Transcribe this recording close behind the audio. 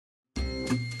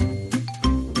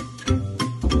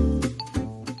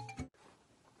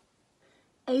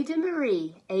Ada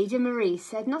Marie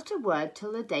said not a word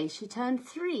till the day she turned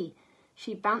 3.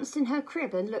 She bounced in her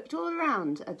crib and looked all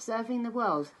around, observing the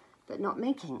world, but not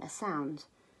making a sound.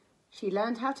 She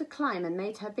learned how to climb and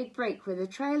made her big break with a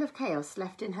trail of chaos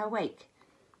left in her wake.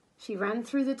 She ran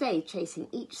through the day chasing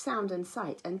each sound and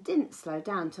sight and didn't slow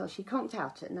down till she conked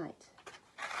out at night.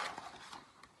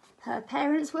 Her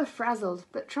parents were frazzled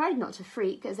but tried not to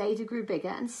freak as Ada grew bigger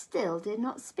and still did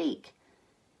not speak.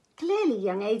 Clearly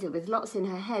young Ada with lots in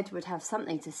her head would have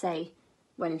something to say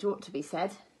when it ought to be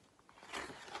said.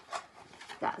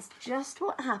 That's just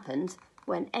what happened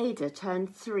when Ada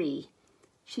turned 3.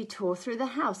 She tore through the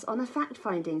house on a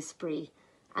fact-finding spree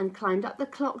and climbed up the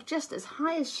clock just as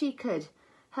high as she could.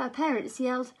 Her parents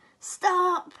yelled,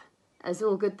 "Stop!" as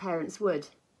all good parents would.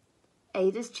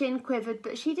 Ada's chin quivered,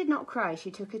 but she did not cry.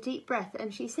 She took a deep breath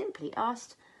and she simply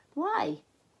asked, "Why?"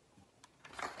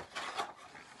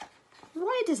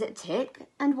 Why does it tick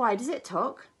and why does it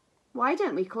talk? Why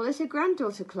don't we call it a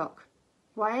granddaughter clock?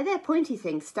 Why are there pointy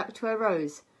things stuck to a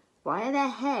rose? Why are there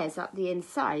hairs up the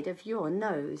inside of your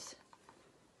nose?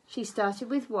 She started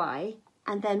with why,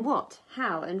 and then what,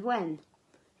 how, and when.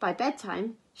 By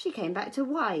bedtime, she came back to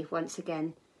why once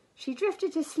again. She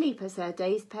drifted to sleep as her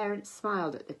dazed parents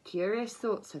smiled at the curious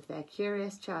thoughts of their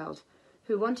curious child,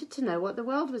 who wanted to know what the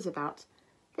world was about.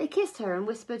 They kissed her and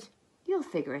whispered, "You'll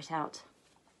figure it out."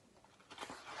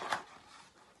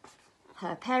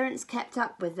 Her parents kept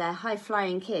up with their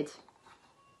high-flying kid,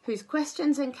 whose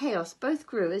questions and chaos both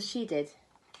grew as she did.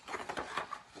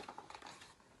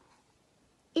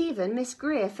 Even Miss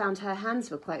Greer found her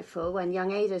hands were quite full when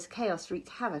young Ada's chaos wreaked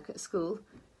havoc at school.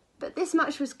 But this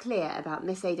much was clear about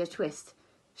Miss Ada Twist.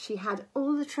 She had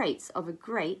all the traits of a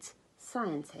great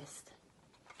scientist.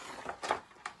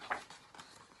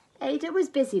 Ada was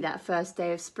busy that first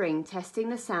day of spring testing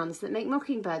the sounds that make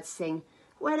mockingbirds sing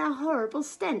when a horrible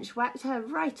stench whacked her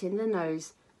right in the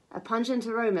nose, a pungent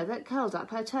aroma that curled up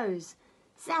her toes.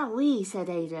 "Zowie," said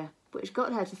Ada, which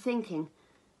got her to thinking,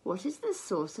 what is the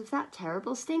source of that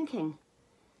terrible stinking?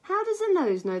 How does a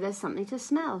nose know there's something to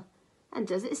smell? And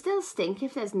does it still stink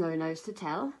if there's no nose to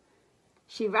tell?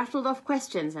 She rattled off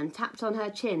questions and tapped on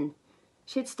her chin.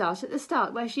 She'd start at the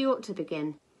start where she ought to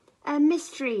begin. A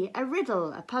mystery, a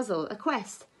riddle, a puzzle, a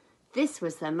quest. This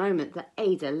was the moment that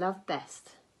Ada loved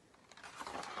best.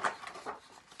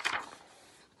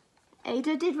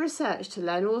 Ada did research to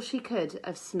learn all she could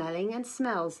of smelling and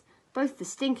smells, both the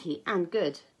stinky and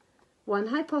good. One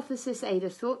hypothesis Ada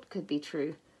thought could be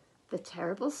true. The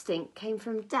terrible stink came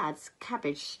from Dad's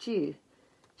cabbage stew.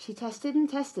 She tested and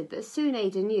tested, but soon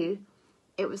Ada knew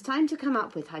it was time to come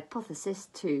up with hypothesis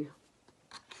 2.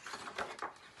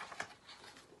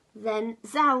 Then,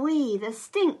 zowie, the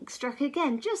stink struck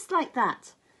again, just like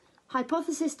that.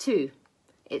 Hypothesis 2.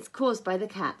 It's caused by the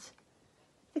cat.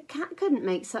 The cat couldn't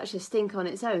make such a stink on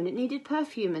its own. It needed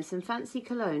perfume and some fancy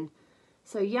cologne.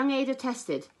 So young Ada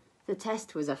tested. The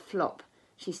test was a flop.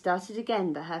 She started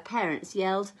again, but her parents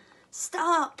yelled,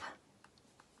 "Stop!"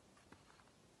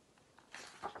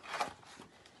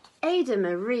 Ada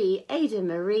Marie,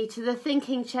 to the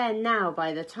thinking chair now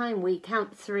by the time we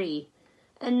count 3.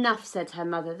 "Enough," said her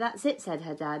mother. "That's it," said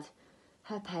her dad.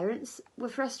 Her parents were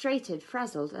frustrated,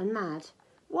 frazzled and mad.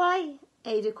 "Why?"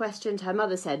 Ada questioned. Her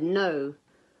mother said, "No."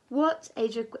 "What?"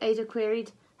 Ada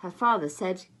queried. Her father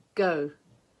said, "Go.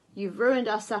 You've ruined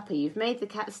our supper. You've made the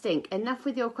cat stink. Enough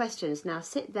with your questions. Now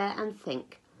sit there and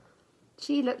think."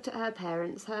 She looked at her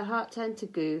parents. Her heart turned to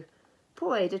goo.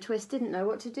 Poor Ada Twist didn't know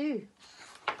what to do.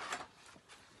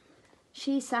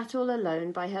 She sat all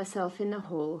alone by herself in the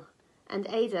hall, and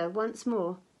Ada, once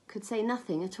more, could say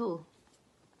nothing at all.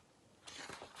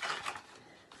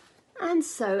 And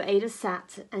so Ada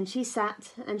sat, and she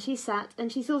sat, and she sat,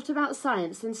 and she thought about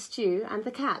science and stew and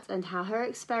the cat and how her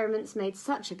experiments made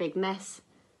such a big mess.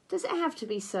 Does it have to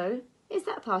be so? Is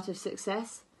that part of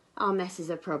success? Our mess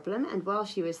is a problem, and while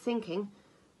she was thinking,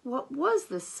 what was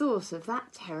the source of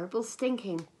that terrible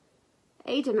stinking?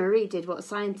 Ada Marie did what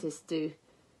scientists do.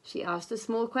 She asked a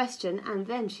small question, and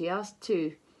then she asked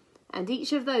 2. And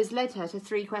each of those led her to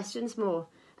 3 questions more,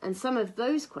 and some of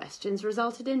those questions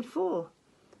resulted in 4.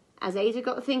 As Ada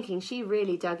got thinking, she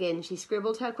really dug in. She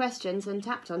scribbled her questions and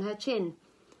tapped on her chin.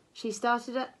 She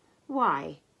started at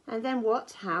why, and then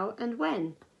what, how, and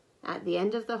when. At the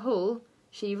end of the hall,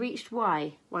 she reached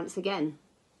why once again.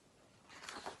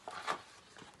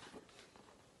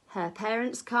 Her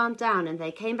parents calmed down and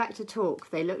they came back to talk.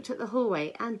 They looked at the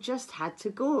hallway and just had to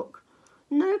gawk.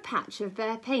 No patch of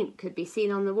bare paint could be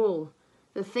seen on the wall.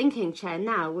 The thinking chair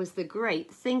now was the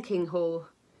great thinking hall.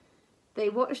 They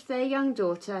watched their young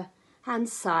daughter and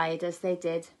sighed as they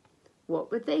did.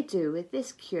 What would they do with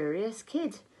this curious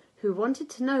kid, who wanted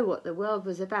to know what the world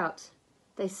was about.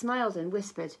 They smiled and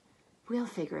whispered, "We'll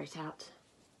figure it out."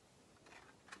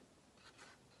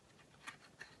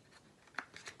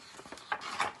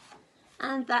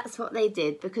 And that's what they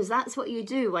did, because that's what you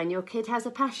do when your kid has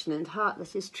a passion and heart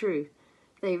that is true.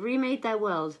 They remade their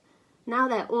world. Now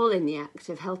they're all in the act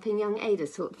of helping young Ada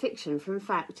sort fiction from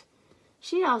fact.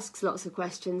 She asks lots of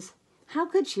questions. How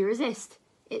could she resist?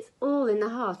 It's all in the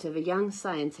heart of a young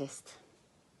scientist.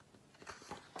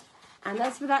 And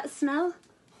as for that smell,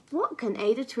 what can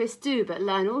Ada Twist do but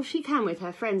learn all she can with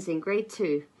her friends in grade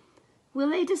 2? Will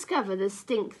they discover the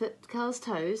stink that curls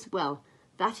toes? Well,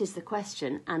 that is the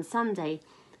question, and someday,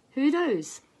 who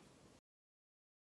knows?